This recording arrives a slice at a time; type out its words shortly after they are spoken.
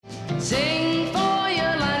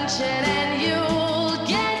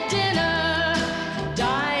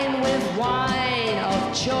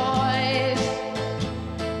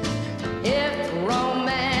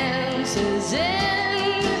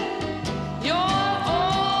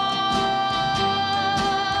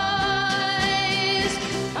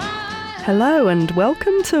Hello and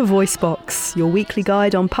welcome to VoiceBox, your weekly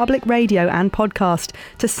guide on public radio and podcast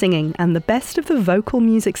to singing and the best of the vocal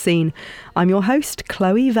music scene. I'm your host,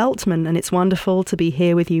 Chloe Veltman, and it's wonderful to be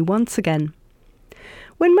here with you once again.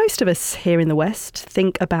 When most of us here in the West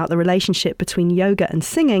think about the relationship between yoga and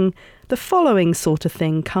singing, the following sort of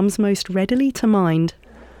thing comes most readily to mind.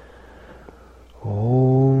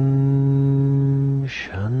 Om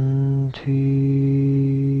Shanti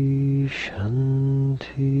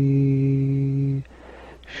Shanti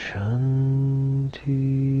Shanti.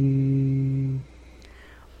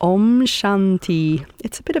 Om Shanti.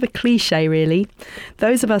 It's a bit of a cliche, really.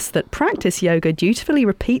 Those of us that practice yoga dutifully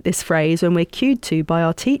repeat this phrase when we're cued to by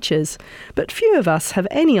our teachers, but few of us have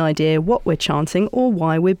any idea what we're chanting or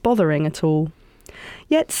why we're bothering at all.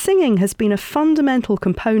 Yet singing has been a fundamental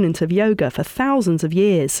component of yoga for thousands of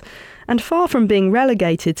years, and far from being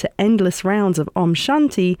relegated to endless rounds of Om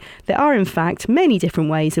Shanti, there are in fact many different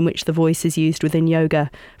ways in which the voice is used within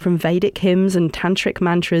yoga, from Vedic hymns and tantric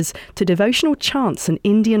mantras to devotional chants and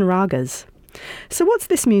Indian ragas. So what's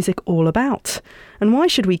this music all about? And why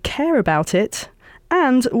should we care about it?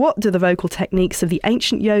 And what do the vocal techniques of the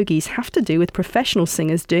ancient yogis have to do with professional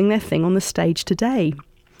singers doing their thing on the stage today?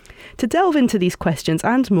 To delve into these questions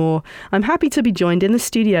and more, I'm happy to be joined in the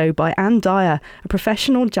studio by Anne Dyer, a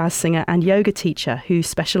professional jazz singer and yoga teacher who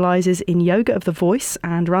specialises in yoga of the voice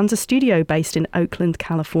and runs a studio based in Oakland,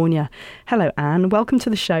 California. Hello, Anne. Welcome to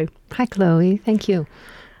the show. Hi, Chloe. Thank you.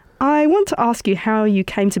 I want to ask you how you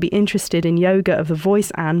came to be interested in yoga of the voice,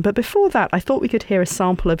 Anne, but before that, I thought we could hear a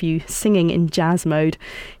sample of you singing in jazz mode.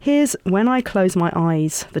 Here's When I Close My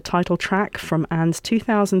Eyes, the title track from Anne's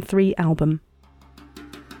 2003 album.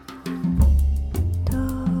 Dark,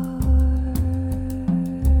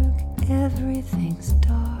 everything's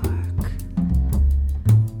dark.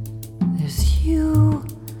 There's you,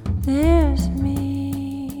 there's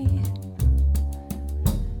me.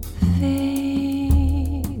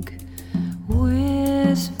 Vague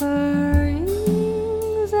whisperings,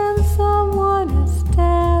 and someone is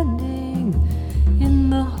standing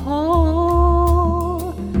in the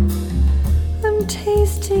hall. I'm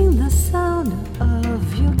tasting the sound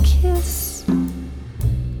of your kiss,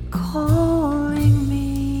 calling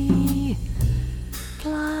me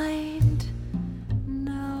blind.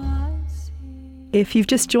 Now I see. If you've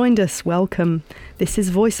just joined us, welcome. This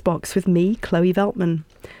is VoiceBox with me, Chloe Veltman.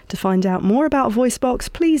 To find out more about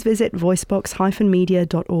VoiceBox, please visit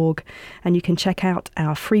voicebox-media.org, and you can check out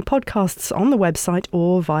our free podcasts on the website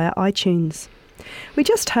or via iTunes. We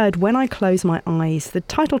just heard When I Close My Eyes, the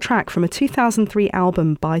title track from a 2003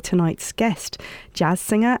 album by tonight's guest, jazz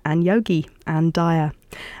singer and yogi, Anne Dyer.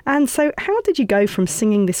 And so how did you go from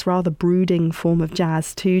singing this rather brooding form of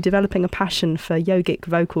jazz to developing a passion for yogic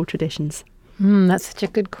vocal traditions? That's such a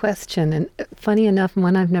good question, and funny enough,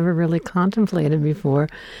 one I've never really contemplated before.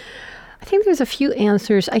 I think there's a few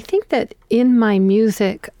answers. I think that in my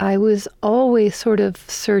music, I was always sort of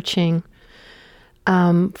searching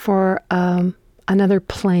for another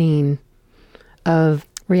plane of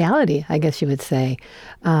reality, I guess you would say,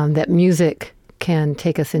 that music can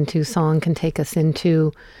take us into, song can take us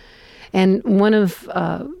into. And one of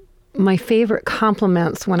my favorite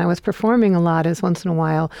compliments when I was performing a lot is once in a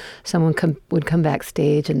while someone would come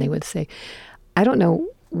backstage and they would say, I don't know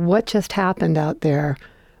what just happened out there,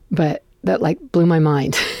 but that like blew my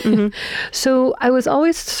mind. Mm-hmm. So I was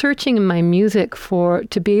always searching in my music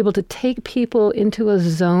to be able to take people into a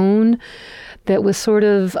zone that was sort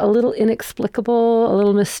of a little inexplicable, a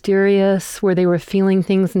little mysterious, where they were feeling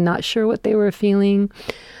things and not sure what they were feeling.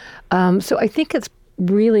 So I think it's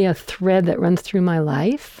really a thread that runs through my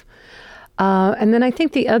life. And then I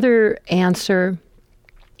think the other answer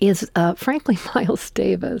is, frankly, Miles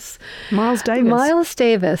Davis. Miles Davis. Miles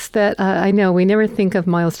Davis, that I know we never think of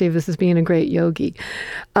Miles Davis as being a great yogi.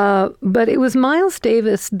 But it was Miles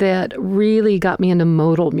Davis that really got me into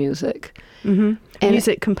modal music. Mm-hmm. And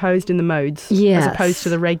music composed in the modes, yes, as opposed to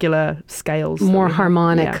the regular scales. More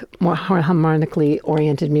harmonically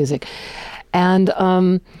oriented music. And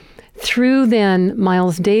through then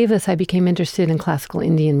Miles Davis, I became interested in classical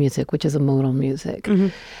Indian music, which is a modal music. Mm-hmm.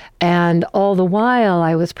 And all the while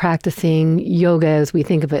I was practicing yoga as we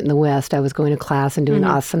think of it in the West. I was going to class and doing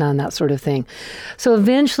asana and that sort of thing. So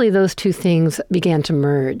eventually those two things began to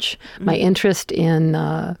merge. Mm-hmm. My interest in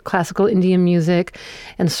classical Indian music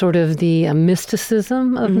and sort of the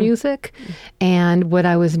mysticism of music and what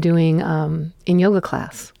I was doing in yoga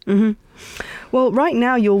class. Mm-hmm. Well, right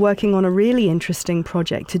now you're working on a really interesting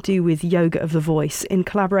project to do with yoga of the voice in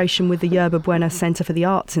collaboration with the Yerba Buena Center for the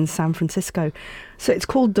Arts in San Francisco. So it's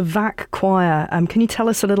called the VAC Choir. Can you tell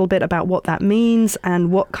us a little bit about what that means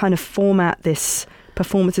and what kind of format this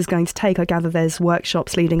performance is going to take? I gather there's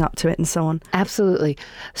workshops leading up to it and so on. Absolutely.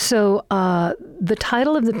 So the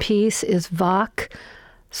title of the piece is Vak,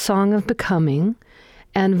 Song of Becoming.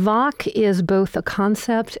 And Vak is both a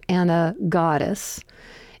concept and a goddess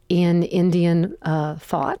in Indian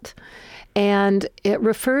thought. And it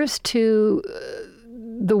refers to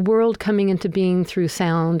the world coming into being through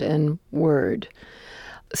sound and word.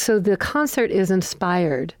 So the concert is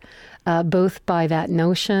inspired both by that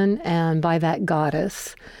notion and by that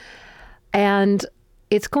goddess. And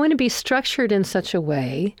it's going to be structured in such a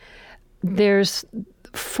way, there's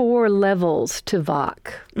 4 levels to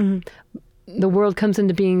Vak. Mm-hmm. The world comes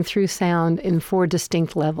into being through sound in 4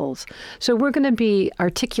 distinct levels. So we're going to be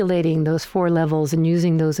articulating those 4 levels and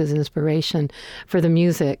using those as inspiration for the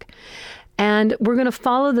music. And we're going to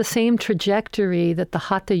follow the same trajectory that the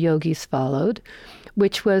Hatha yogis followed,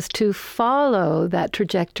 which was to follow that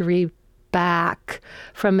trajectory back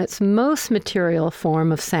from its most material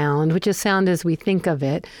form of sound, which is sound as we think of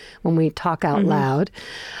it when we talk out loud,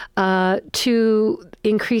 to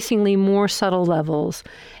increasingly more subtle levels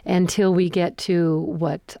until we get to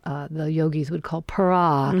what the yogis would call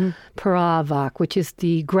Paravak, which is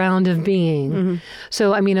the ground of being.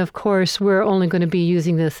 So, I mean, of course, we're only going to be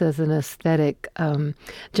using this as an aesthetic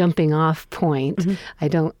jumping off point. I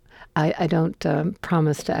don't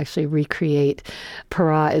promise to actually recreate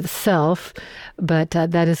Para itself, but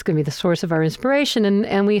that is going to be the source of our inspiration.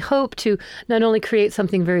 And we hope to not only create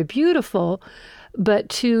something very beautiful, but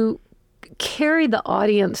to carry the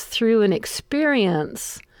audience through an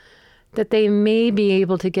experience that they may be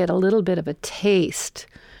able to get a little bit of a taste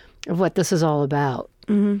of what this is all about.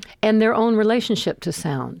 And their own relationship to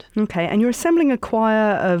sound. Okay, and you're assembling a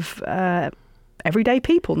choir of everyday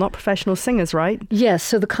people, not professional singers, right? Yes,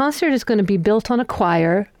 so the concert is going to be built on a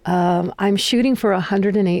choir. I'm shooting for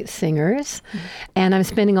 108 singers, and I'm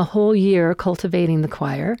spending a whole year cultivating the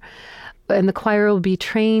choir. And the choir will be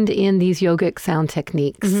trained in these yogic sound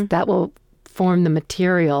techniques that will form the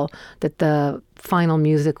material that the final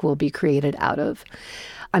music will be created out of.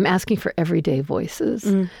 I'm asking for everyday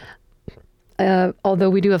voices. Although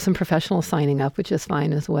we do have some professionals signing up, which is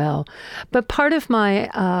fine as well. But part of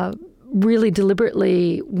my really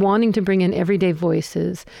deliberately wanting to bring in everyday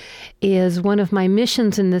voices is one of my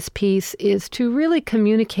missions in this piece is to really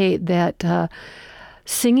communicate that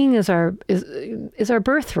singing is our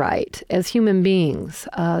birthright as human beings.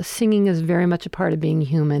 Singing is very much a part of being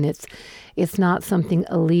human. It's not something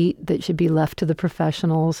elite that should be left to the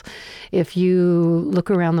professionals. If you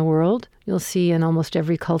look around the world, you'll see in almost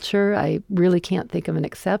every culture, I really can't think of an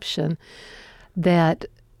exception, that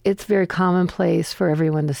it's very commonplace for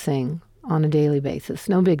everyone to sing on a daily basis.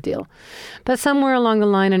 No big deal. But somewhere along the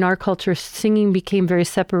line in our culture, singing became very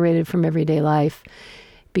separated from everyday life,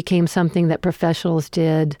 became something that professionals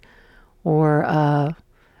did, or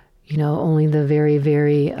only the very,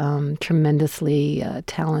 very tremendously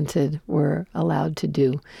talented were allowed to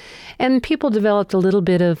do. And people developed a little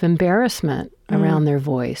bit of embarrassment around their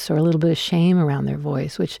voice, or a little bit of shame around their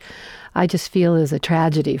voice, which I just feel is a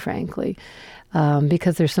tragedy, frankly,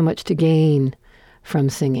 because there's so much to gain from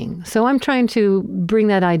singing. So I'm trying to bring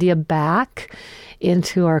that idea back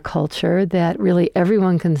into our culture that really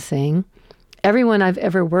everyone can sing. Everyone I've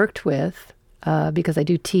ever worked with, because I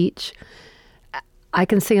do teach, I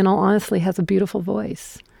can say in all honesty, has a beautiful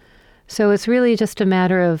voice. So it's really just a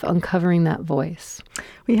matter of uncovering that voice.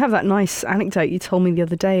 Well, you have that nice anecdote you told me the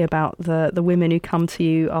other day about the women who come to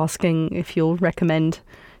you asking if you'll recommend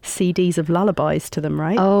CDs of lullabies to them,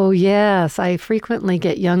 right? Oh, yes. I frequently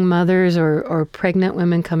get young mothers or pregnant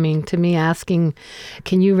women coming to me asking,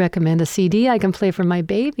 can you recommend a CD I can play for my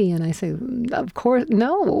baby? And I say, of course,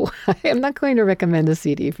 no. I'm not going to recommend a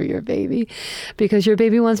CD for your baby because your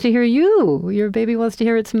baby wants to hear you. Your baby wants to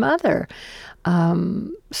hear its mother.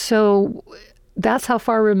 So that's how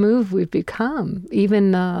far removed we've become.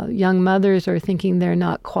 Even young mothers are thinking they're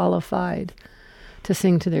not qualified to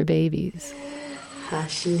sing to their babies.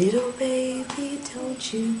 Hush, little baby,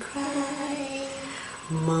 don't you cry.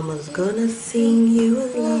 Mama's gonna sing you a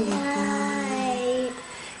lullaby.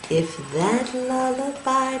 If that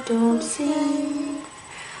lullaby don't sing,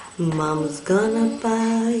 Mama's gonna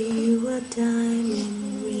buy you a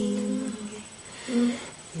diamond ring.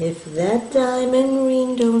 If that diamond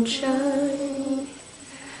ring don't shine,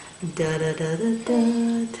 da da da da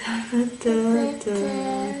da da da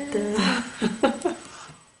da da.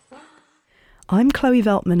 I'm Chloe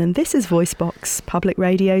Veltman and this is VoiceBox, Public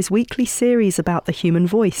Radio's weekly series about the human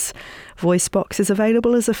voice. VoiceBox is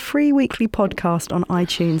available as a free weekly podcast on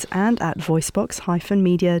iTunes and at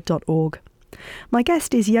voicebox-media.org. My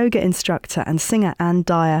guest is yoga instructor and singer Anne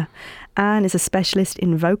Dyer. Anne is a specialist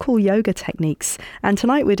in vocal yoga techniques, and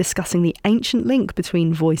tonight we're discussing the ancient link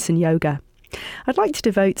between voice and yoga. I'd like to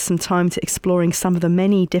devote some time to exploring some of the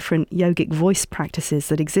many different yogic voice practices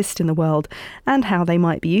that exist in the world and how they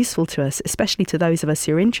might be useful to us, especially to those of us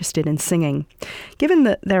who are interested in singing. Given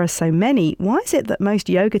that there are so many, why is it that most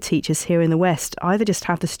yoga teachers here in the West either just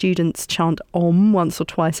have the students chant Om once or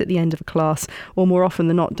twice at the end of a class, or more often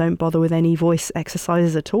than not don't bother with any voice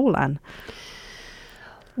exercises at all, Anne?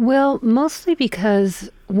 Well, mostly because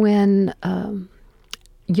when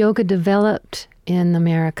yoga developed in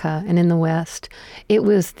America and in the West, it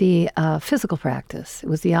was the physical practice. It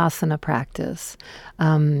was the asana practice.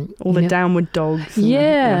 All the downward dogs.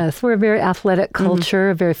 Yes, we're a very athletic culture,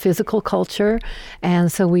 a very physical culture,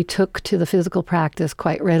 and so we took to the physical practice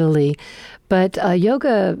quite readily. But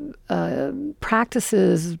yoga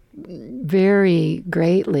practices vary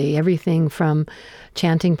greatly, everything from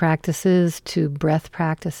chanting practices to breath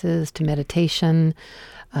practices to meditation,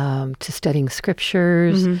 to studying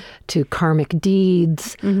scriptures, to karmic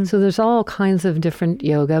deeds. So there's all kinds of different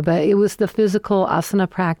yoga, but it was the physical asana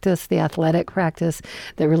practice, the athletic practice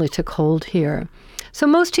that really took hold here. So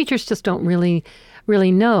most teachers just don't really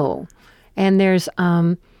know. And there's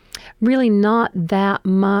really not that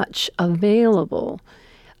much available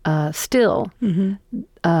still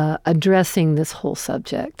addressing this whole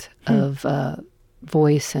subject of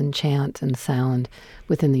voice and chant and sound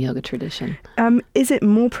within the yoga tradition. Is it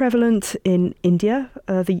more prevalent in India,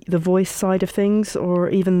 the voice side of things, or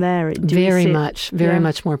even there? Very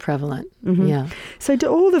much more prevalent. Yeah. So do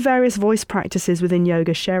all the various voice practices within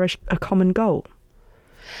yoga share a common goal?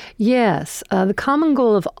 Yes. The common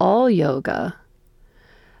goal of all yoga,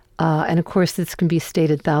 and of course this can be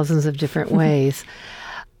stated thousands of different ways,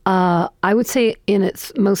 I would say in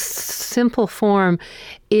its most simple form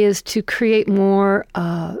is to create more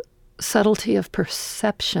subtlety of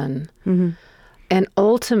perception and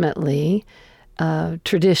ultimately,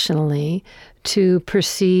 traditionally, to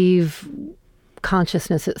perceive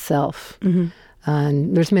consciousness itself.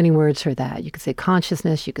 And there's many words for that. You could say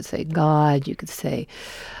consciousness, you could say God, you could say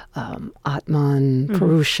Atman,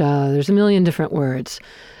 Purusha. There's a million different words.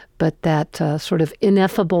 But that sort of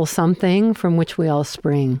ineffable something from which we all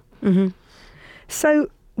spring. So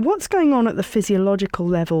what's going on at the physiological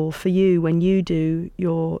level for you when you do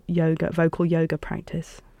your vocal yoga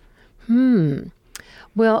practice?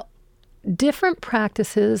 Well, different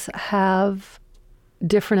practices have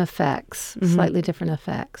different effects, slightly different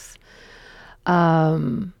effects.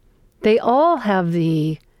 They all have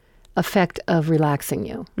the effect of relaxing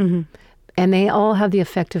you. And they all have the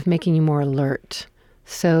effect of making you more alert.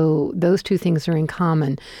 So those two things are in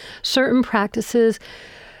common. Certain practices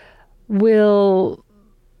will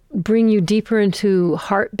bring you deeper into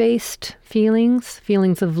heart-based feelings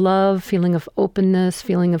of love, feeling of openness,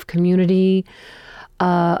 feeling of community.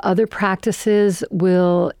 Other practices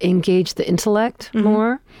will engage the intellect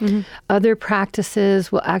more. Other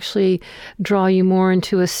practices will actually draw you more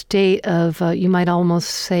into a state of, you might almost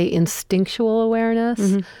say, instinctual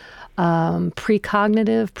awareness.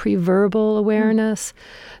 Precognitive, pre-verbal awareness.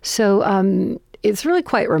 So it's really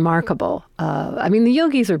quite remarkable. I mean, the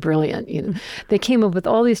yogis are brilliant. They came up with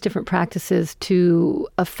all these different practices to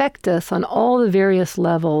affect us on all the various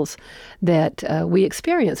levels that we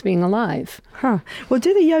experience being alive. Well,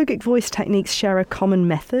 do the yogic voice techniques share a common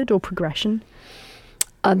method or progression?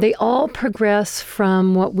 They all progress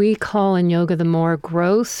from what we call in yoga the more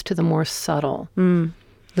gross to the more subtle,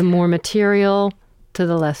 the more material to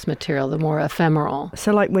the less material, the more ephemeral.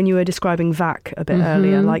 So like when you were describing Vak a bit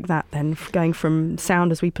earlier, like that then, going from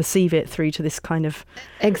sound as we perceive it through to this kind of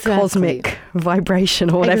cosmic vibration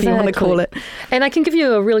or whatever you want to call it. And I can give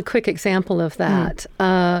you a really quick example of that.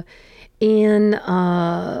 In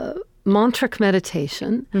mantric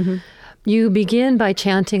meditation, you begin by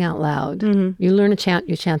chanting out loud. You learn a chant,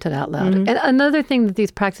 you chant it out loud. And another thing that these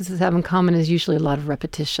practices have in common is usually a lot of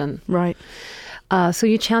repetition. Right. So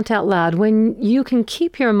you chant out loud. When you can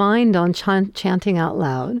keep your mind on chanting out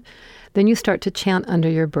loud, then you start to chant under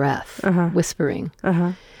your breath, whispering.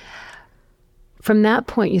 From that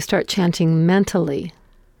point, you start chanting mentally.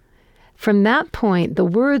 From that point, the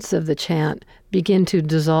words of the chant begin to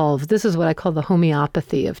dissolve. This is what I call the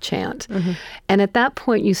homeopathy of chant. And at that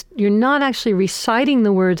point, you're not actually reciting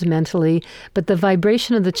the words mentally, but the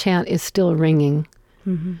vibration of the chant is still ringing.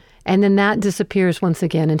 And then that disappears once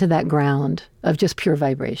again into that ground of just pure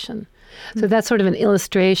vibration. So that's sort of an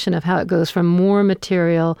illustration of how it goes from more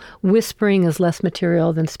material. Whispering is less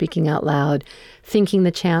material than speaking out loud. Thinking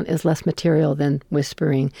the chant is less material than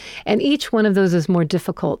whispering. And each one of those is more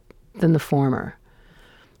difficult than the former.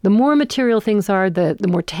 The more material things are, the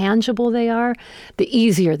more tangible they are, the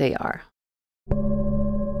easier they are.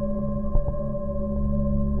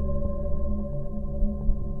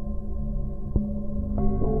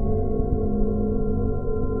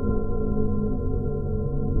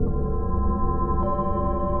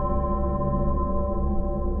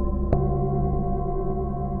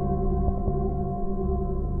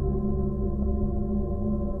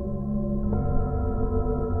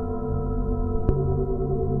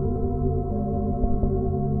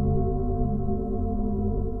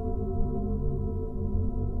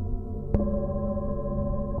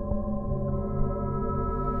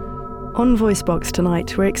 On VoiceBox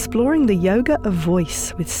tonight, we're exploring the yoga of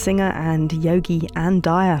voice with singer and yogi Ann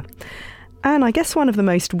Dyer. And I guess one of the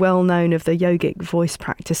most well-known of the yogic voice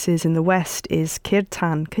practices in the West is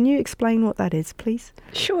kirtan. Can you explain what that is, please?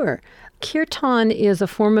 Sure. Kirtan is a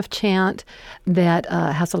form of chant that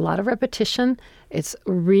has a lot of repetition. It's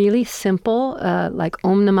really simple, like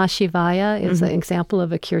Om Namah Shivaya is an example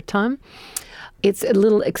of a kirtan. It's a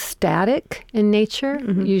little ecstatic in nature,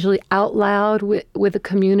 usually out loud with a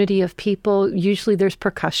community of people. Usually there's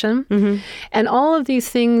percussion. And all of these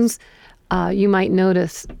things, you might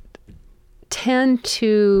notice, tend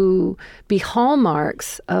to be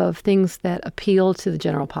hallmarks of things that appeal to the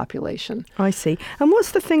general population. I see. And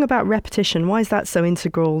what's the thing about repetition? Why is that so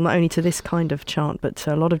integral, not only to this kind of chant, but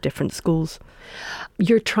to a lot of different schools?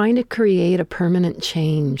 You're trying to create a permanent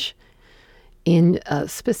change in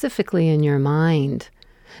specifically in your mind.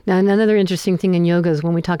 Now, another interesting thing in yoga is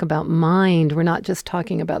when we talk about mind, we're not just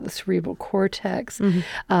talking about the cerebral cortex.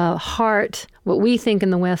 Heart, what we think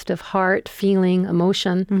in the West of heart, feeling,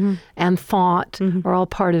 emotion, and thought are all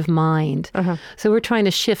part of mind. So we're trying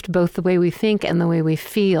to shift both the way we think and the way we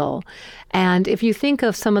feel. And if you think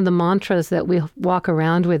of some of the mantras that we walk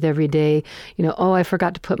around with every day, oh, I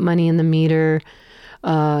forgot to put money in the meter.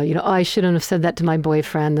 I shouldn't have said that to my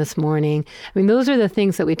boyfriend this morning. I mean, those are the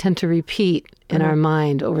things that we tend to repeat in our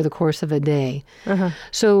mind over the course of a day.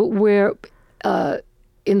 So we're,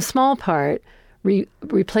 in small part,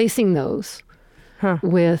 replacing those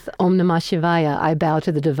with Om Namah Shivaya, I bow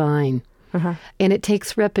to the divine. And it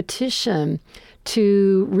takes repetition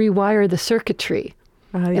to rewire the circuitry.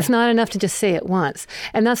 It's not enough to just say it once.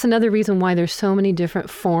 And that's another reason why there's so many different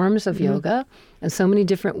forms of yoga and so many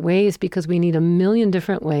different ways, because we need a million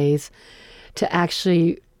different ways to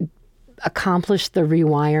actually accomplish the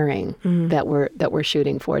rewiring that we're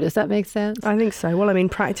shooting for. Does that make sense? I think so. Well, I mean,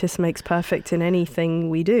 practice makes perfect in anything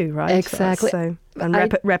we do, right? Exactly.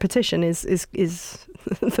 And repetition is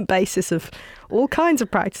the basis of all kinds of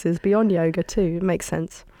practices beyond yoga too. It makes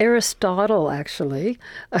sense. Aristotle, actually,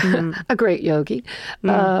 a great yogi,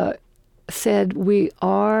 said we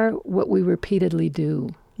are what we repeatedly do.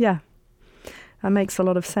 Yeah. That makes a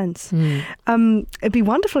lot of sense. It'd be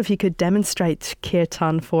wonderful if you could demonstrate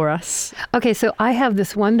kirtan for us. Okay, so I have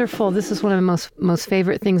this wonderful, this is one of the most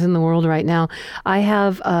favorite things in the world right now. I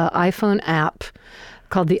have an iPhone app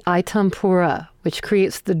called the Itam Pura, which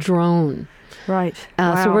creates the drone. Right.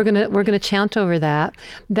 Wow. So we're gonna chant over that.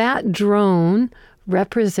 That drone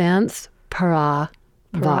represents Paravak.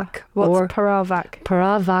 What's Paravak?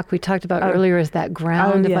 Paravak, we talked about earlier, is that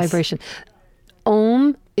ground of vibration.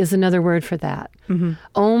 Om is another word for that.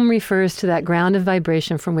 Om refers to that ground of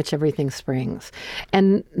vibration from which everything springs.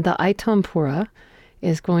 And the Itam Pura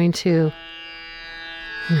is going to...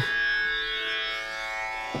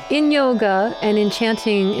 In yoga and in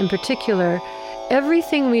chanting in particular,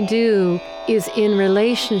 everything we do is in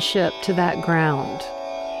relationship to that ground.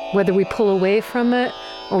 Whether we pull away from it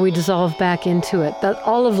or we dissolve back into it. That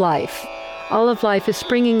all of life is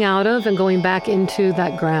springing out of and going back into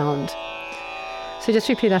that ground. So just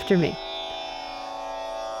repeat after me.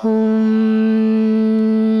 Om.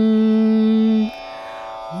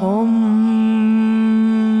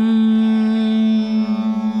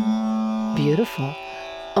 Om. Beautiful.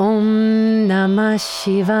 Om Namah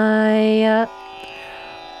Shivaya.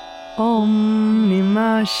 Om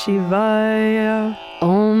Namah Shivaya.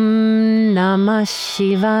 Om Namah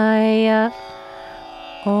Shivaya.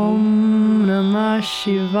 Om Namah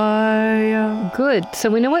Shivaya. Good. So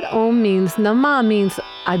we know what Om means. Nama means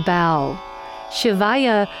I bow.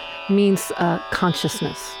 Shivaya means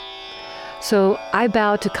consciousness. So I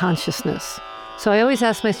bow to consciousness. So I always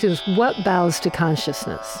ask my students, what bows to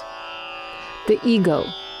consciousness? The ego.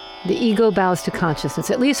 The ego bows to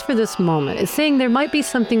consciousness, at least for this moment. It's saying there might be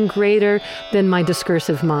something greater than my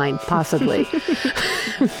discursive mind, possibly.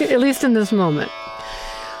 At least in this moment.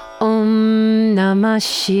 Om Namah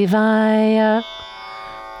Shivaya.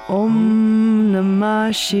 Om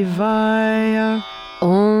Namah Shivaya.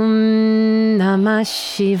 Om Namah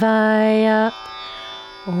Shivaya.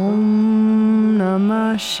 Om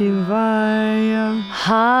Namah Shivaya.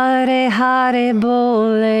 Hare Hare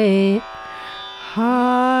Bole.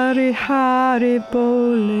 Hare Hare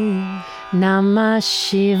Bole. Namah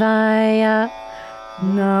Shivaya.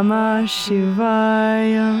 Namah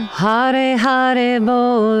Shivaya. Hare Hare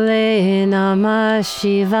Bole. Namah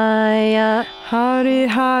Shivaya. Hare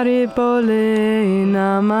Hare Bole.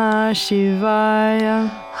 Namah Shivaya.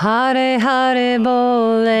 Hare Hare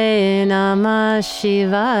Bole Namah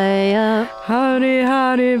Shivaya. Hare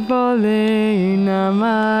Hare Bole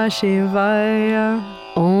Namah Shivaya.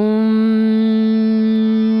 Om.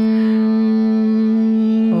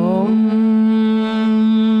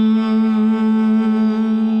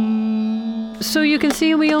 So you can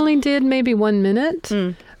see we only did maybe 1 minute,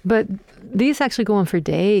 but these actually go on for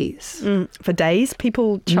days. For days,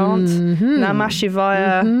 people chant Namah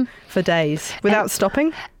Shivaya for days without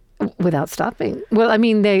stopping. Without stopping. Well, I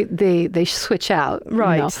mean, they switch out.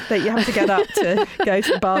 Right, You know. that you have to get up to go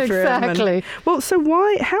to the bathroom. Exactly.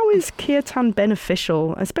 How is kirtan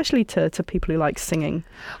beneficial, especially to people who like singing?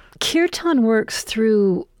 Kirtan works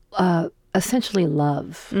through essentially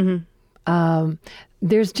love.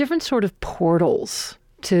 There's different sort of portals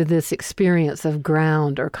to this experience of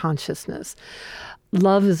ground or consciousness.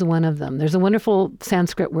 Love is one of them. There's a wonderful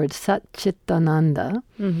Sanskrit word, Satchitananda,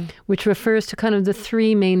 which refers to kind of the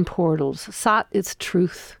three main portals. Sat is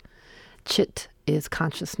truth, Chit is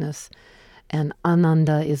consciousness, and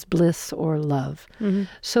Ananda is bliss or love.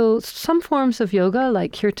 So some forms of yoga,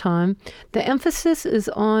 like kirtan, the emphasis is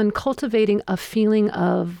on cultivating a feeling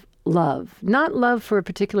of love. Not love for a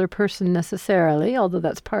particular person necessarily, although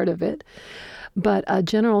that's part of it, but a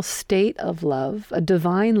general state of love, a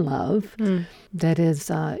divine love that is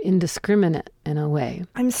indiscriminate in a way.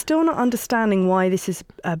 I'm still not understanding why this is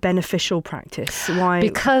a beneficial practice. Why?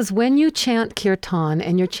 Because when you chant kirtan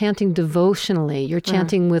and you're chanting devotionally, you're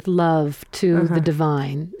chanting with love to the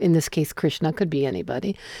divine, in this case Krishna, could be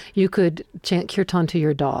anybody. You could chant kirtan to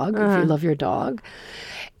your dog if you love your dog.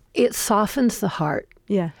 It softens the heart.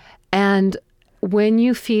 Yeah. And when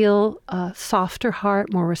you feel a softer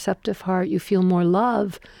heart, more receptive heart, you feel more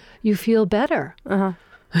love, you feel better.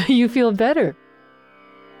 You feel better.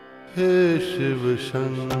 Hey Shiv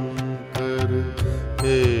Shankar,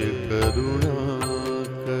 hey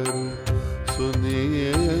Karunakar,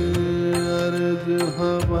 suniye arj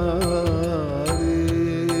hamari.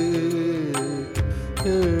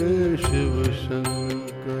 Hey Shiv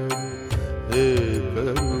Shankar, hey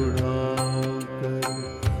Karunakar,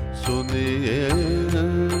 suniye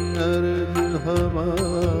arj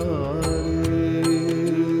hamari.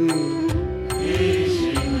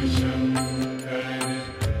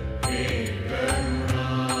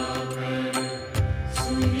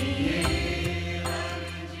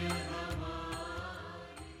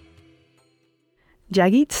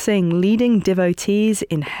 Jagit Singh leading devotees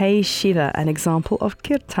in Hey Shiva, an example of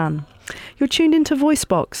kirtan. You're tuned into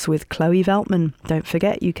VoiceBox with Chloe Veltman. Don't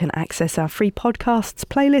forget you can access our free podcasts,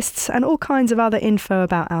 playlists and all kinds of other info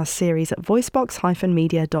about our series at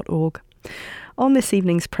voicebox-media.org. On this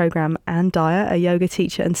evening's programme, Anne Dyer, a yoga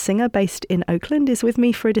teacher and singer based in Oakland, is with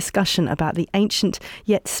me for a discussion about the ancient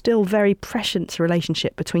yet still very prescient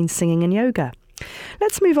relationship between singing and yoga.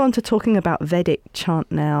 Let's move on to talking about Vedic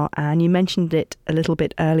chant now, and you mentioned it a little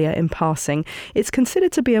bit earlier in passing. It's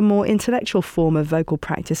considered to be a more intellectual form of vocal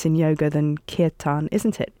practice in yoga than kirtan,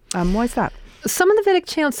 isn't it? Why is that? Some of the Vedic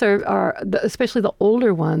chants are, especially the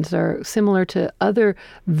older ones, are similar to other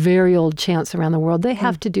very old chants around the world. They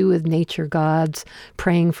have to do with nature gods,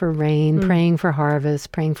 praying for rain, praying for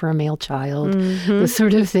harvest, praying for a male child, this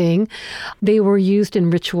sort of thing. They were used in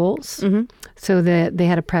rituals, so that they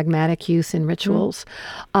had a pragmatic use in rituals.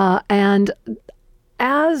 And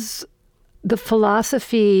as the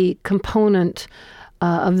philosophy component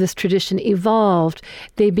of this tradition evolved,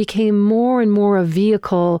 they became more and more a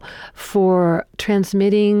vehicle for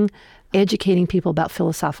transmitting, educating people about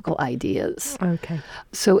philosophical ideas. Okay.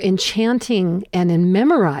 So in chanting and in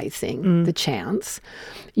memorizing the chants,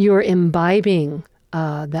 you're imbibing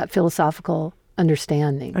that philosophical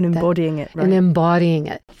understanding. And embodying it, right? And embodying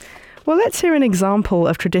it. Well, let's hear an example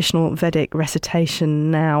of traditional Vedic recitation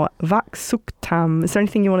now. Vak Suktam. Is there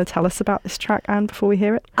anything you want to tell us about this track, Anne, before we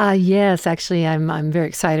hear it? Yes, actually, I'm very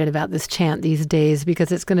excited about this chant these days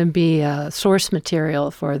because it's going to be source material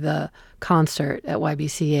for the concert at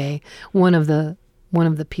YBCA, one of the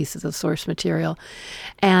pieces of source material.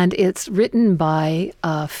 And it's written by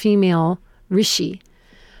a female rishi.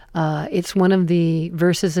 It's one of the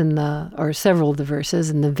verses or several of the verses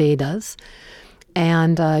in the Vedas.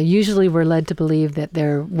 And usually we're led to believe that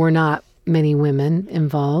there were not many women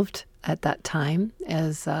involved at that time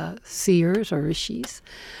as seers or rishis.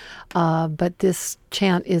 But this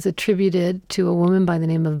chant is attributed to a woman by the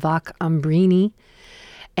name of Vak Ambrini.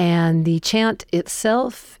 And the chant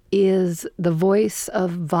itself is the voice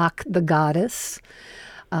of Vak, the goddess,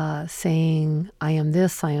 saying, I am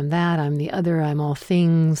this, I am that, I'm the other, I'm all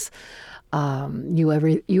things. You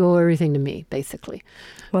owe everything to me, basically.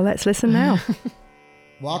 Well, let's listen now.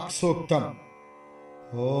 Vaksuktam.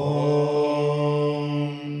 Om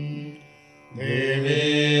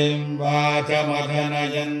Devim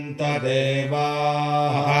Vachamadhanayanta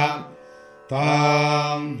Devaha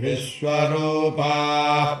Tam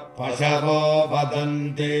Vishwarupa Pashavo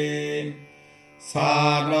Vadanti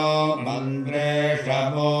Sano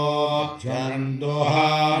Mandreshamo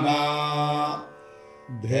Chanduhana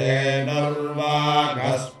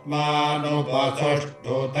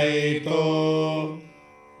Dhenurvagasmanupasashtutaito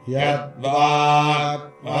Yadvak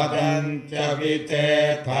Vadantya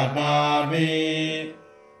Vitethanami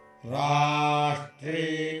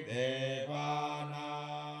Rashtri Devana.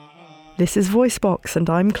 This is VoiceBox, and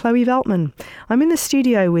I'm Chloe Veltman. I'm in the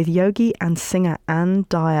studio with yogi and singer Anne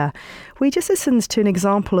Dyer. We just listened to an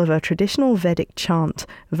example of a traditional Vedic chant,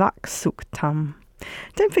 Vaksuktam.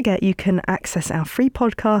 Don't forget you can access our free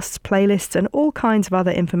podcasts, playlists, and all kinds of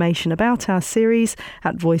other information about our series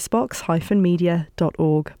at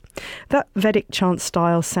voicebox-media.org. That Vedic chant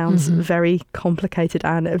style sounds very complicated,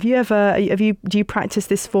 Anne. Do you practice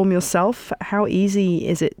this form yourself? How easy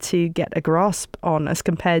is it to get a grasp on as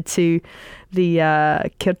compared to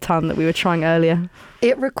the kirtan that we were trying earlier?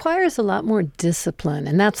 It requires a lot more discipline,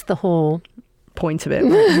 and that's the whole point of it.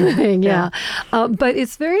 Yeah. But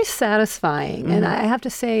it's very satisfying. And I have to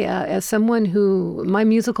say, as someone who, my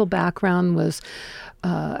musical background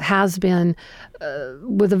has been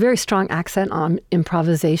with a very strong accent on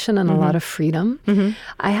improvisation and a lot of freedom.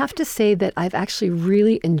 I have to say that I've actually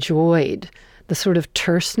really enjoyed the sort of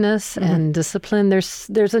terseness and discipline.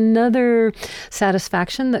 There's another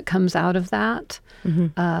satisfaction that comes out of that.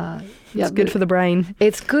 It's good for the brain.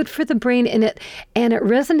 It's good for the brain, and it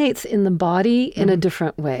resonates in the body in a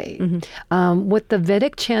different way. What the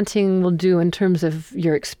Vedic chanting will do in terms of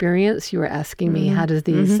your experience, you were asking me, how does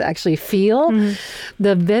these actually feel?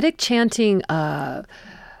 The Vedic chanting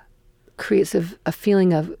creates a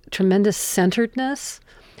feeling of tremendous centeredness,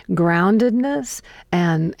 groundedness,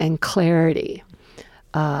 and clarity.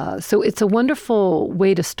 So it's a wonderful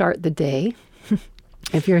way to start the day.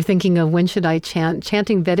 If you're thinking of when should I chant,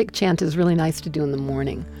 chanting Vedic chant is really nice to do in the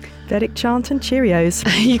morning. Vedic chant and Cheerios.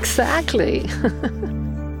 Exactly.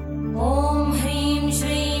 Om Hrim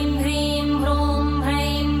Shrim Hrim Hrom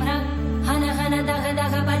Hrim Hra Hana Hana Daha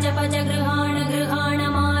Daha Paja Paja Grihana Grihana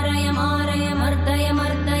Maraya Maraya Mardaya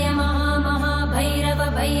Mardaya Maha Maha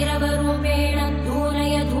Bhairava Bhairava Rupena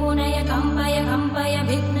Dhunaya Dhunaya Kampaya Kampaya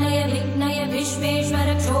Bhignaya Bhignaya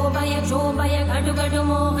Vishveshwara Kshobhaya Kshobhaya Gadu Gadu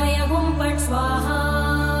Mohaya Hum Pat Swaha.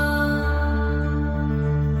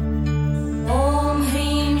 Om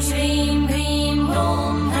Hrim Shrim Hrim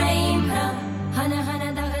Hrom Hrim Hra Hana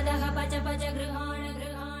Hana Daha Daha Paja Paja Grihana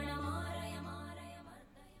Grihana Maraya Maraya Mardaya.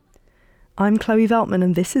 I'm Chloe Veltman,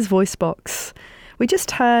 and this is VoiceBox. We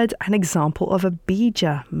just heard an example of a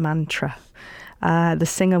Bija mantra. The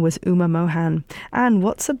singer was Uma Mohan. And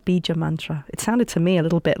what's a Bija mantra? It sounded to me a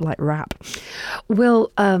little bit like rap.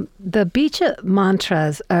 Well, the Bija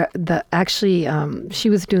mantras are she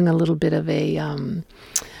was doing a little bit of a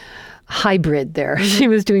hybrid there. She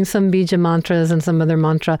was doing some Bija mantras and some other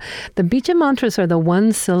mantra. The Bija mantras are the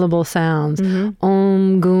one-syllable sounds.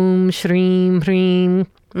 Om, Gum, Shrim, Hrim.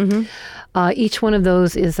 Each one of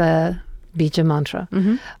those is a Bija mantra.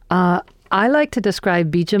 I like to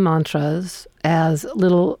describe Bija mantras as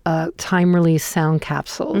little time-release sound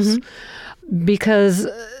capsules because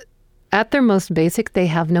at their most basic, they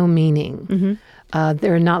have no meaning.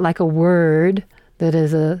 They're not like a word that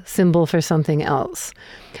is a symbol for something else.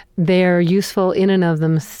 They're useful in and of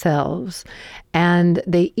themselves, and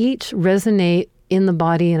they each resonate in the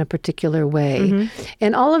body in a particular way.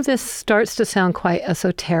 And all of this starts to sound quite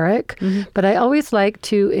esoteric, but I always like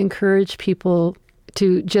to encourage people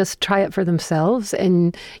to just try it for themselves,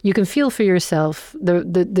 and you can feel for yourself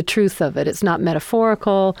the truth of it. It's not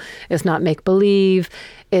metaphorical, it's not make-believe.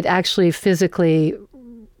 It actually physically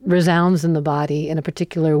resounds in the body in a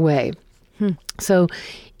particular way. So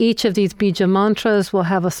each of these Bija mantras will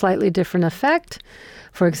have a slightly different effect.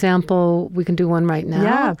 For example, we can do one right now.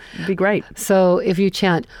 Yeah, it'd be great. So if you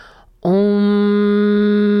chant Om,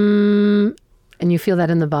 and you feel that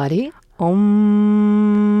in the body.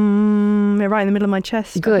 Om, right in the middle of my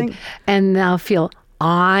chest. Good. I think. And now feel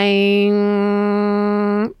I'm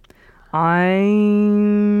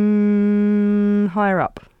higher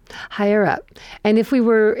up. higher up. And if we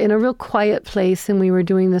were in a real quiet place and we were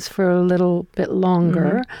doing this for a little bit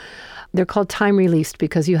longer, they're called time released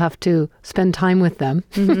because you have to spend time with them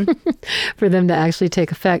for them to actually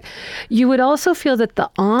take effect. You would also feel that the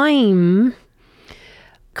I'm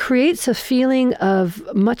creates a feeling of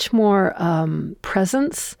much more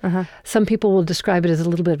presence. Some people will describe it as a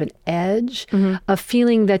little bit of an edge, a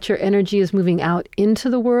feeling that your energy is moving out into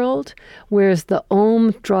the world, whereas the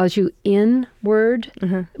Om draws you inward,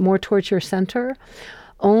 more towards your center.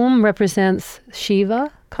 Om represents Shiva,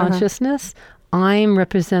 consciousness. Aim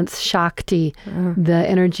represents Shakti, the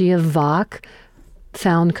energy of Vak,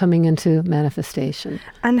 sound coming into manifestation.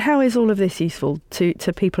 And how is all of this useful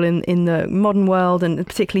to people in the modern world, and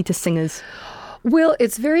particularly to singers? Well,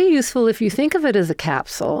 it's very useful if you think of it as a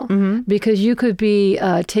capsule, because you could be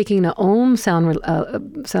taking an Om sound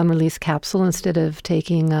release capsule instead of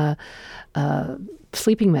taking a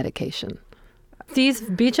sleeping medication. These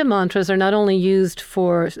bija mantras are not only used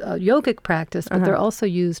for yogic practice, but they're also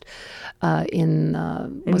used in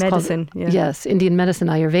medicine. Yes, Indian medicine,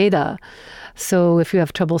 Ayurveda. So if you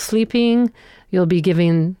have trouble sleeping, you'll be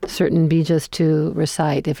given certain bijas to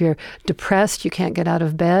recite. If you're depressed, you can't get out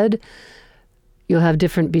of bed, you'll have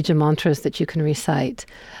different bija mantras that you can recite.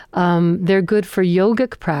 They're good for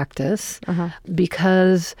yogic practice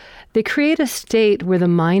because they create a state where the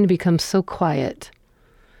mind becomes so quiet.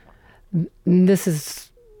 This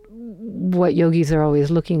is what yogis are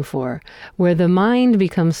always looking for, where the mind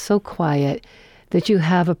becomes so quiet that you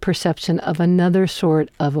have a perception of another sort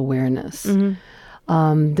of awareness. The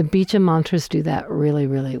bija mantras do that really,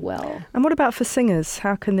 really well. And what about for singers?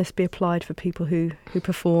 How can this be applied for people who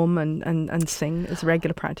perform and sing as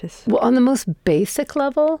regular practice? Well, on the most basic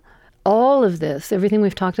level, all of this, everything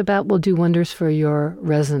we've talked about, will do wonders for your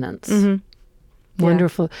resonance.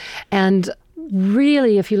 Wonderful. And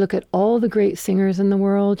really, if you look at all the great singers in the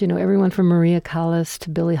world, everyone from Maria Callas to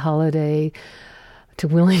Billie Holiday to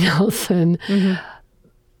Willie Nelson,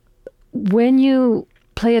 when you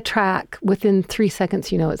play a track, within 3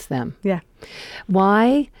 seconds, you know it's them. Yeah.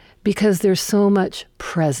 Why? Because there's so much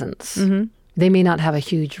presence. They may not have a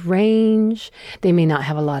huge range. They may not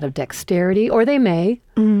have a lot of dexterity, or they may.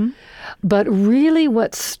 But really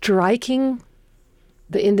what's striking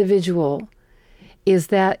the individual is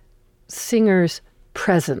that singer's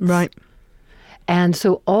presence. Right. And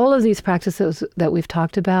so all of these practices that we've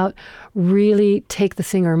talked about really take the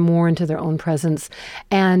singer more into their own presence.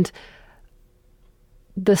 And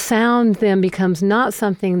the sound then becomes not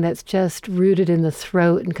something that's just rooted in the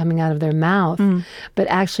throat and coming out of their mouth, but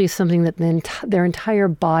actually something that their entire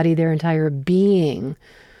body, their entire being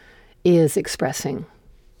is expressing.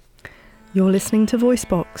 You're listening to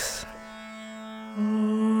VoiceBox.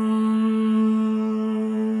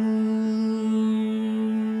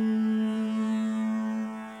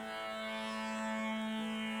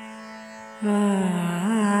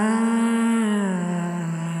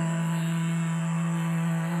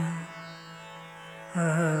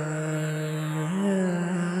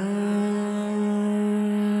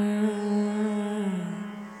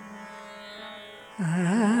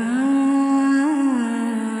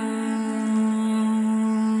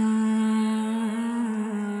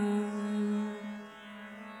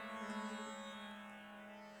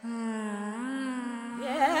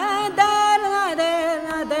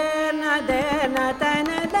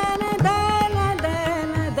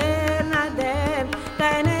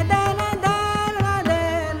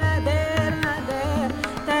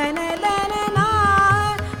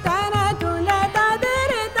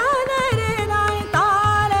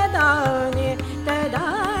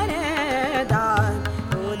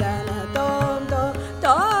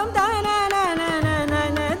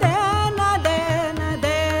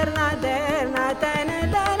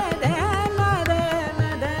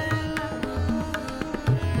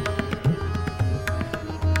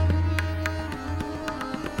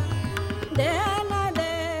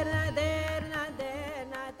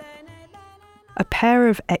 A pair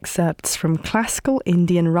of excerpts from classical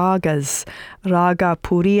Indian ragas, Raga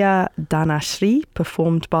Puriya Dhanashri,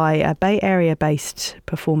 performed by a Bay Area-based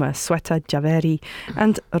performer Sweta Javeri,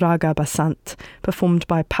 and Raga Basant, performed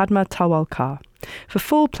by Padma Tawalkar. For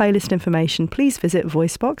full playlist information, please visit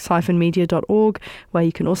voicebox-media.org, where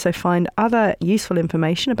you can also find other useful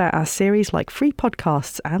information about our series like free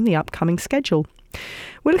podcasts and the upcoming schedule.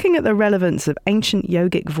 We're looking at the relevance of ancient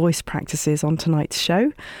yogic voice practices on tonight's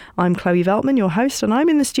show. I'm Chloe Veltman, your host, and I'm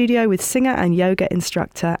in the studio with singer and yoga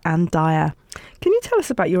instructor Anne Dyer. Can you tell us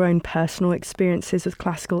about your own personal experiences with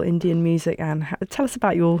classical Indian music, and tell us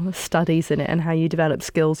about your studies in it and how you develop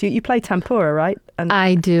skills? You play Tampura, right?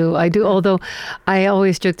 I do. Although I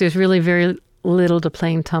always joke there's really very little to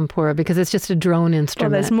playing tampura because it's just a drone Well,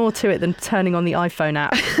 instrument. there's more to it than turning on the iPhone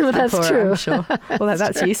app. Well, that's Tampura, true. I'm sure. Well,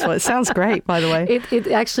 that's useful. It sounds great, by the way. It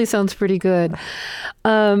actually sounds pretty good.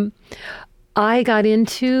 I got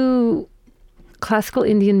into classical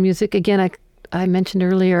Indian music. Again, I mentioned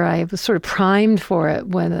earlier I was sort of primed for it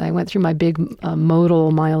when I went through my big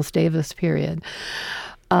modal Miles Davis period.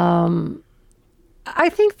 I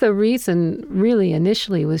think the reason really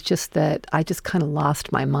initially was just that I just kind of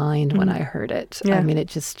lost my mind when I heard it. Yeah. I mean, it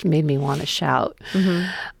just made me want to shout.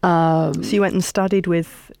 So you went and studied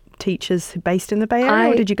with teachers based in the Bay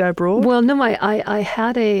Area, or did you go abroad? Well, no, I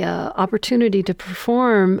had a opportunity to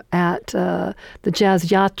perform at the Jazz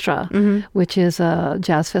Yatra, which is a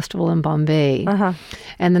jazz festival in Bombay.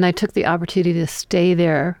 And then I took the opportunity to stay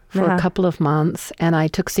there for a couple of months, and I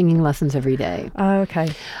took singing lessons every day. Oh,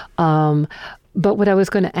 okay. But what I was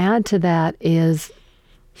going to add to that is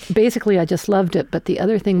basically I just loved it. But the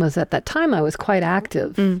other thing was at that time I was quite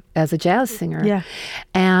active as a jazz singer. Yeah.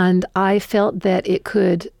 And I felt that it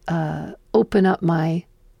could open up my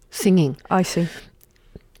singing. I see.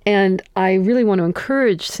 And I really want to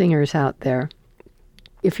encourage singers out there,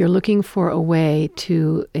 if you're looking for a way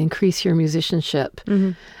to increase your musicianship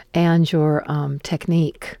and your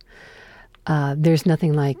technique, there's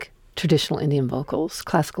nothing like traditional Indian vocals,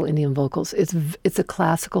 classical Indian vocals. It's a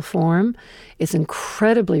classical form. It's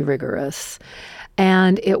incredibly rigorous.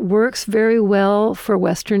 And it works very well for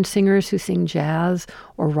Western singers who sing jazz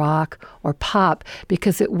or rock or pop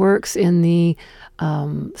because it works in the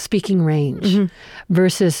speaking range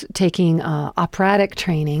versus taking operatic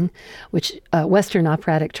training, which Western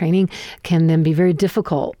operatic training can then be very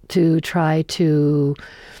difficult to try to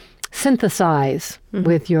synthesize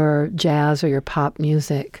with your jazz or your pop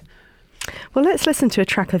music. Well, let's listen to a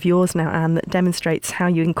track of yours now, Anne, that demonstrates how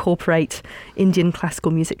you incorporate Indian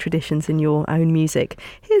classical music traditions in your own music.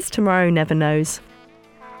 Here's Tomorrow Never Knows.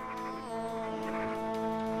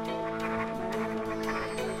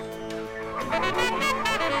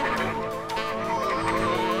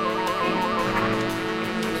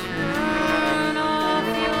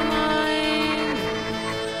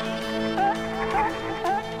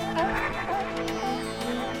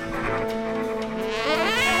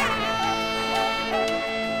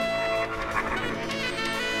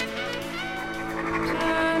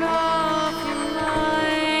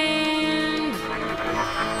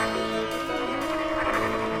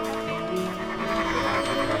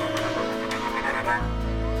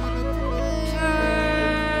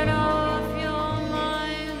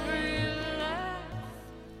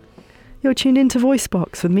 You're tuned into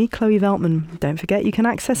VoiceBox with me, Chloe Veltman. Don't forget you can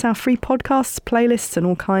access our free podcasts, playlists and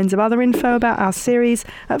all kinds of other info about our series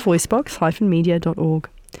at voicebox-media.org.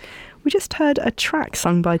 We just heard a track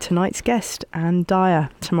sung by tonight's guest, Anne Dyer,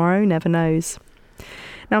 Tomorrow Never Knows.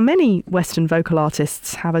 Now, many Western vocal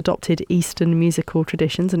artists have adopted Eastern musical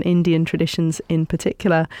traditions and Indian traditions in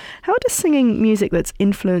particular. How does singing music that's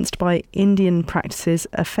influenced by Indian practices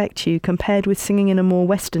affect you compared with singing in a more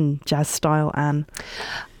Western jazz style, Anne?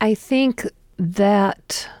 I think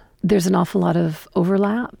that there's an awful lot of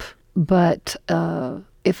overlap, but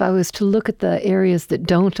if I was to look at the areas that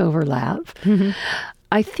don't overlap,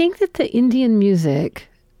 I think that the Indian music,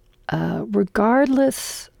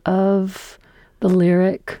 regardless of the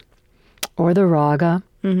lyric or the raga,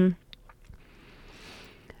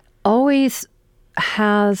 always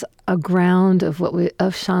has a ground of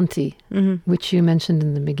of shanti, which you mentioned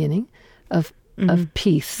in the beginning, of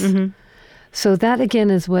peace. So that again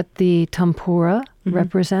is what the tampura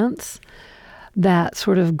represents. That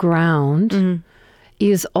sort of ground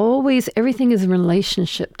is always, everything is in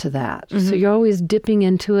relationship to that. So you're always dipping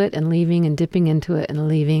into it and leaving and dipping into it and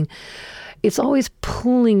leaving. It's always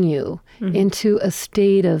pulling you into a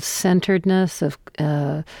state of centeredness, of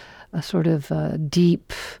a sort of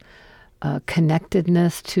deep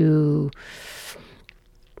connectedness to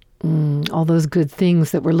all those good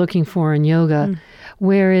things that we're looking for in yoga.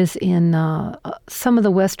 Whereas in some of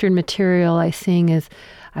the Western material I sing is,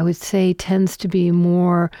 I would say, tends to be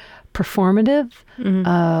more performative,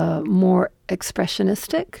 more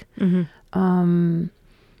expressionistic,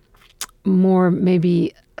 more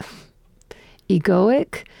maybe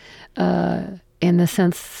egoic, in the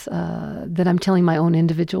sense that I'm telling my own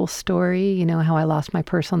individual story, you know, how I lost my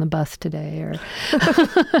purse on the bus today or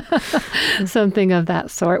something of that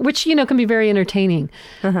sort, which, you know, can be very entertaining.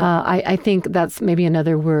 I think that's maybe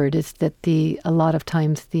another word, is that a lot of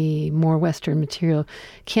times the more Western material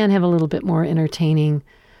can have a little bit more entertaining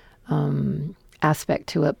aspect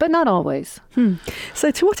to it, but not always.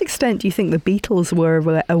 So to what extent do you think the Beatles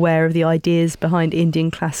were aware of the ideas behind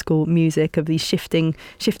Indian classical music, of these shifting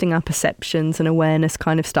our perceptions and awareness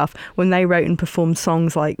kind of stuff, when they wrote and performed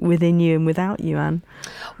songs like Within You and Without You, Anne?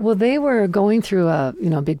 Well, they were going through a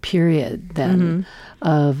big period then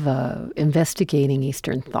of investigating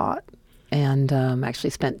Eastern thought. And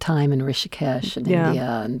actually spent time in Rishikesh in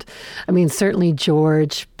India. And I mean, certainly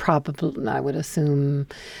George probably, I would assume,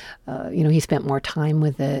 he spent more time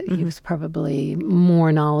with it. He was probably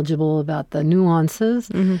more knowledgeable about the nuances.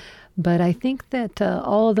 But I think that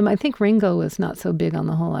all of them, I think Ringo was not so big on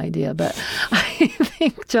the whole idea, but I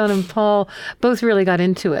think John and Paul both really got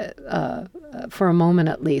into it for a moment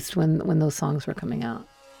at least when those songs were coming out.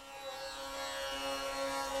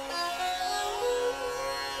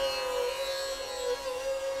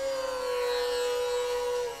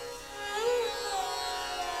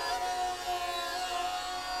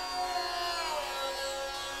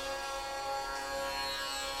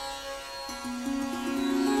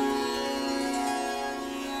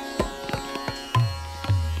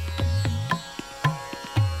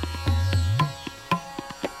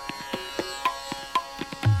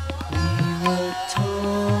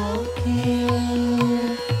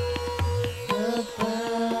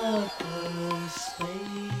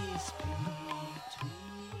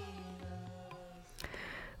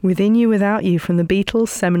 Within You, Without You from the Beatles'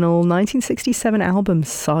 seminal 1967 album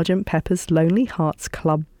Sgt. Pepper's Lonely Hearts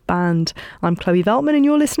Club Band. I'm Chloe Veltman and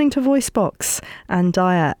you're listening to VoiceBox. Anne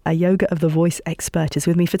Dyer, a Yoga of the Voice expert, is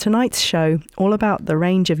with me for tonight's show, all about the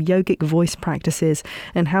range of yogic voice practices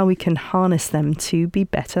and how we can harness them to be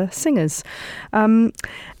better singers. And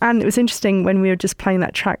it was interesting when we were just playing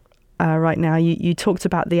that track right now, you talked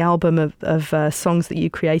about the album of songs that you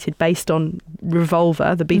created based on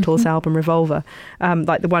Revolver, the Beatles album Revolver,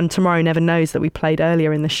 like the one Tomorrow Never Knows that we played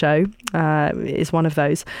earlier in the show is one of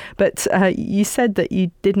those. But you said that you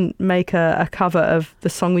didn't make a cover of the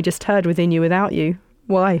song we just heard, Within You, Without You.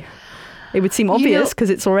 Why? It would seem obvious because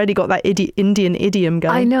it's already got that Indian idiom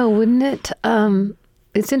going. I know, wouldn't it?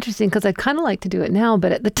 It's interesting because I'd kind of like to do it now,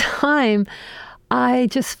 but at the time, I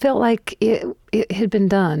just felt like it had been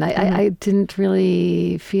done. I didn't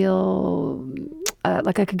really feel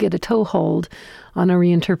like I could get a toehold on a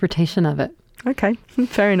reinterpretation of it. Okay,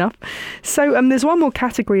 fair enough. So there's one more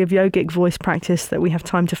category of yogic voice practice that we have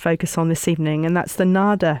time to focus on this evening, and that's the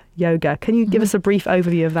Nada Yoga. Can you give us a brief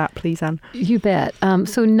overview of that, please, Anne? You bet.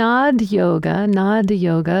 So Nada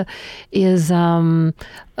Yoga is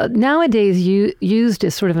nowadays used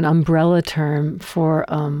as sort of an umbrella term for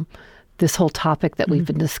this whole topic that we've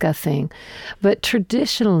been discussing. But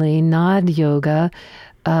traditionally, Nada Yoga,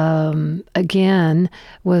 again,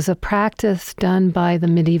 was a practice done by the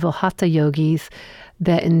medieval Hatha yogis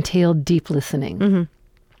that entailed deep listening.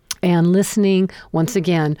 And listening, once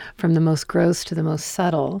again, from the most gross to the most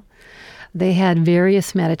subtle. They had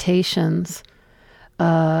various meditations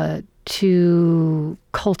to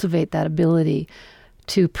cultivate that ability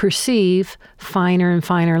to perceive finer and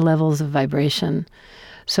finer levels of vibration.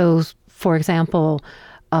 So, for example,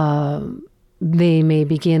 they may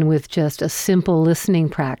begin with just a simple listening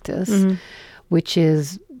practice, which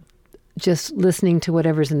is just listening to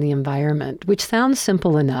whatever's in the environment, which sounds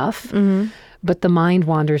simple enough, but the mind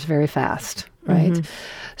wanders very fast, right?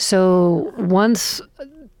 So once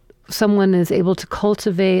someone is able to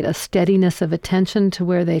cultivate a steadiness of attention to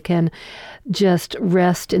where they can just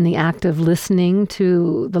rest in the act of listening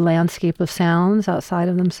to the landscape of sounds outside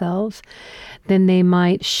of themselves, then they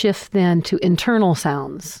might shift then to internal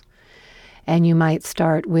sounds. And you might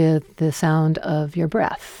start with the sound of your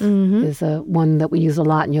breath, is one that we use a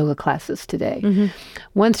lot in yoga classes today.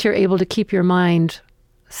 Once you're able to keep your mind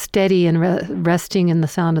steady and resting in the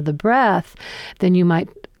sound of the breath, then you might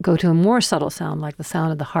go to a more subtle sound, like the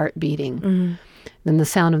sound of the heart beating, then the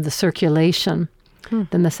sound of the circulation,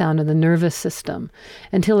 then the sound of the nervous system,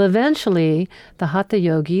 until eventually the Hatha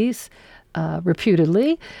yogis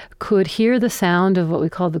reputedly could hear the sound of what we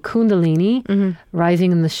call the Kundalini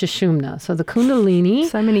rising in the Sushumna. So the Kundalini...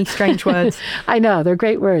 So many strange words. I know, they're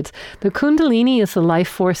great words. The Kundalini is the life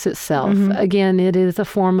force itself. Again, it is a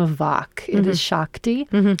form of Vak. It is Shakti.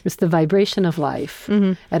 It's the vibration of life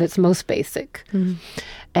at its most basic.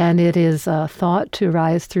 And it is thought to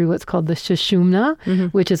rise through what's called the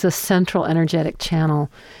Sushumna, which is a central energetic channel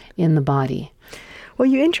in the body. Well,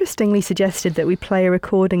 you interestingly suggested that we play a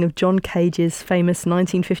recording of John Cage's famous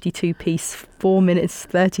 1952 piece, 4 minutes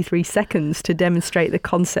 33 seconds, to demonstrate the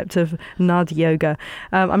concept of Nad Yoga.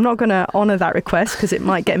 I'm not going to honour that request because it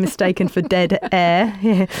might get mistaken for dead air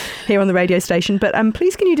here on the radio station. But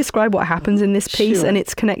please, can you describe what happens in this piece Sure. and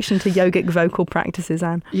its connection to yogic vocal practices,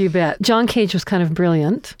 Anne? You bet. John Cage was kind of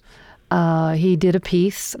brilliant. He did a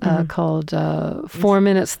piece called 4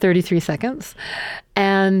 minutes, 33 seconds.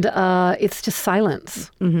 And it's just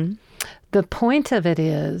silence. Mm-hmm. The point of it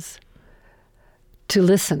is to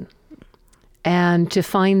listen and to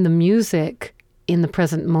find the music in the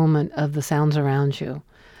present moment of the sounds around you.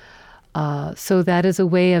 So that is a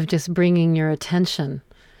way of just bringing your attention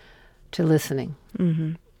to listening.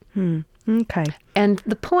 Mm-hmm. Okay. And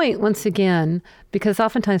the point, once again, because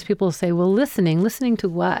oftentimes people say, well, listening to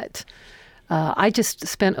what? I just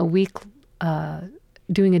spent a week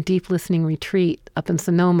doing a deep listening retreat up in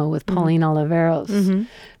Sonoma with Pauline Oliveros,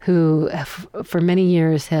 who for many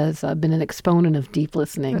years has been an exponent of deep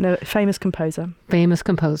listening. And a famous composer. Famous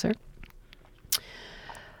composer.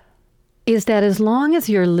 Is that as long as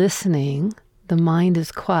you're listening, the mind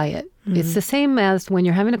is quiet. It's the same as when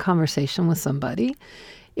you're having a conversation with somebody.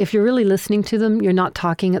 If you're really listening to them, you're not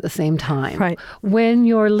talking at the same time. Right. When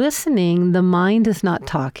you're listening, the mind is not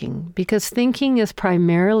talking because thinking is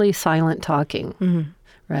primarily silent talking,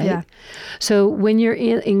 right? Yeah. So when you're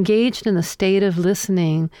engaged in a state of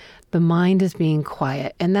listening, the mind is being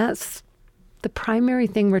quiet. And that's the primary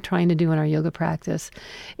thing we're trying to do in our yoga practice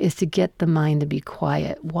is to get the mind to be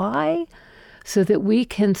quiet. Why? So that we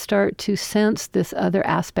can start to sense this other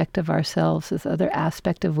aspect of ourselves, this other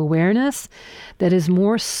aspect of awareness that is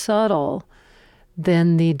more subtle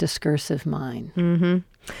than the discursive mind. Mm-hmm.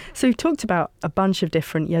 So you've talked about a bunch of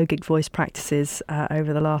different yogic voice practices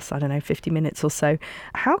over the last, 50 minutes or so.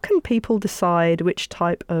 How can people decide which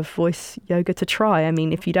type of voice yoga to try? I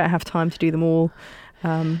mean, if you don't have time to do them all,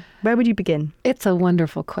 where would you begin? It's a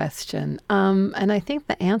wonderful question. And I think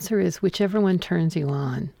the answer is whichever one turns you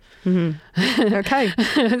on. Mm-hmm. Okay.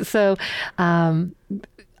 So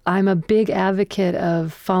I'm a big advocate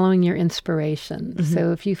of following your inspiration. Mm-hmm.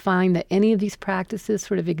 So if you find that any of these practices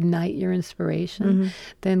sort of ignite your inspiration,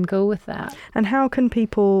 then go with that. And how can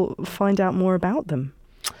people find out more about them?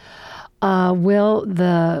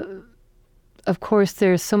 Of course,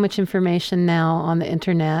 there's so much information now on the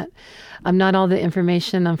internet. Not all the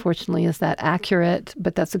information, unfortunately, is that accurate,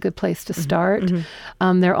 but that's a good place to start.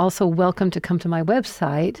 They're also welcome to come to my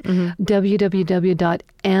website,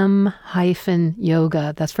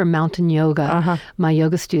 www.m-yoga, that's for mountain yoga,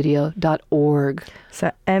 myyogastudio.org.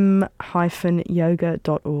 So m-yoga.org.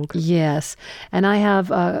 Yes. And I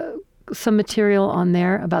have some material on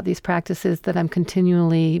there about these practices that I'm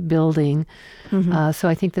continually building. So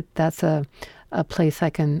I think that that's a place I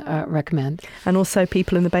can recommend. And also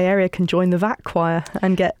people in the Bay Area can join the VAC choir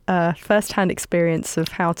and get first-hand experience of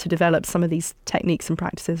how to develop some of these techniques and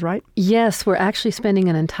practices, right? Yes, we're actually spending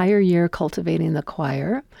an entire year cultivating the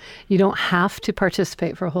choir. You don't have to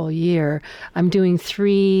participate for a whole year. I'm doing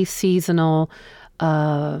 3 seasonal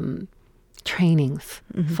trainings,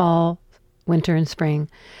 fall, winter, and spring,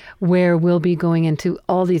 where we'll be going into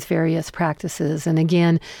all these various practices. And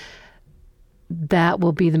again, that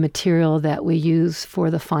will be the material that we use for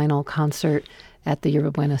the final concert at the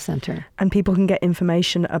Yerba Buena Center. And people can get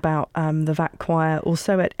information about the VAC choir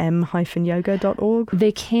also at m-yoga.org?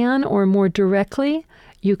 They can, or more directly,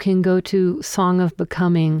 you can go to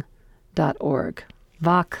songofbecoming.org.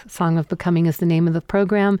 VAC, Song of Becoming, is the name of the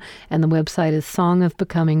program, and the website is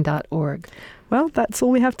songofbecoming.org. Well, that's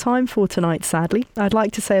all we have time for tonight, sadly. I'd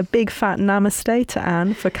like to say a big fat namaste to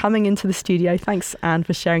Anne for coming into the studio. Thanks, Anne,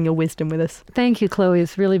 for sharing your wisdom with us. Thank you, Chloe.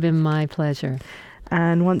 It's really been my pleasure.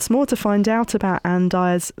 And once more, to find out about Anne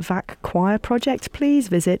Dyer's VAC choir project, please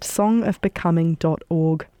visit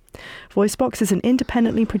songofbecoming.org. VoiceBox is an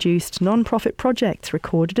independently produced non-profit project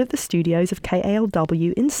recorded at the studios of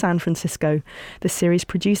KALW in San Francisco. The series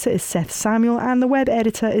producer is Seth Samuel and the web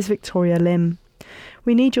editor is Victoria Lim.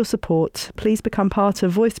 We need your support. Please become part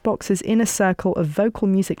of VoiceBox's inner circle of vocal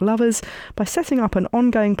music lovers by setting up an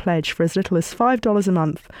ongoing pledge for as little as $5 a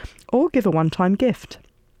month, or give a one-time gift.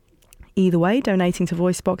 Either way, donating to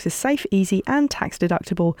VoiceBox is safe, easy and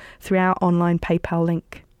tax-deductible through our online PayPal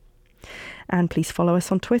link. And please follow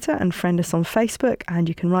us on Twitter and friend us on Facebook, and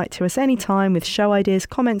you can write to us anytime with show ideas,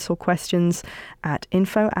 comments or questions at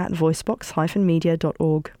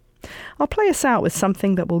info@voicebox-media.org. I'll play us out with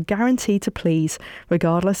something that will guarantee to please,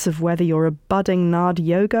 regardless of whether you're a budding Nad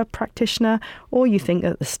yoga practitioner or you think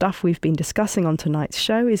that the stuff we've been discussing on tonight's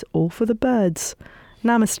show is all for the birds.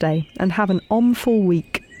 Namaste and have an omful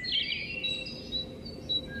week.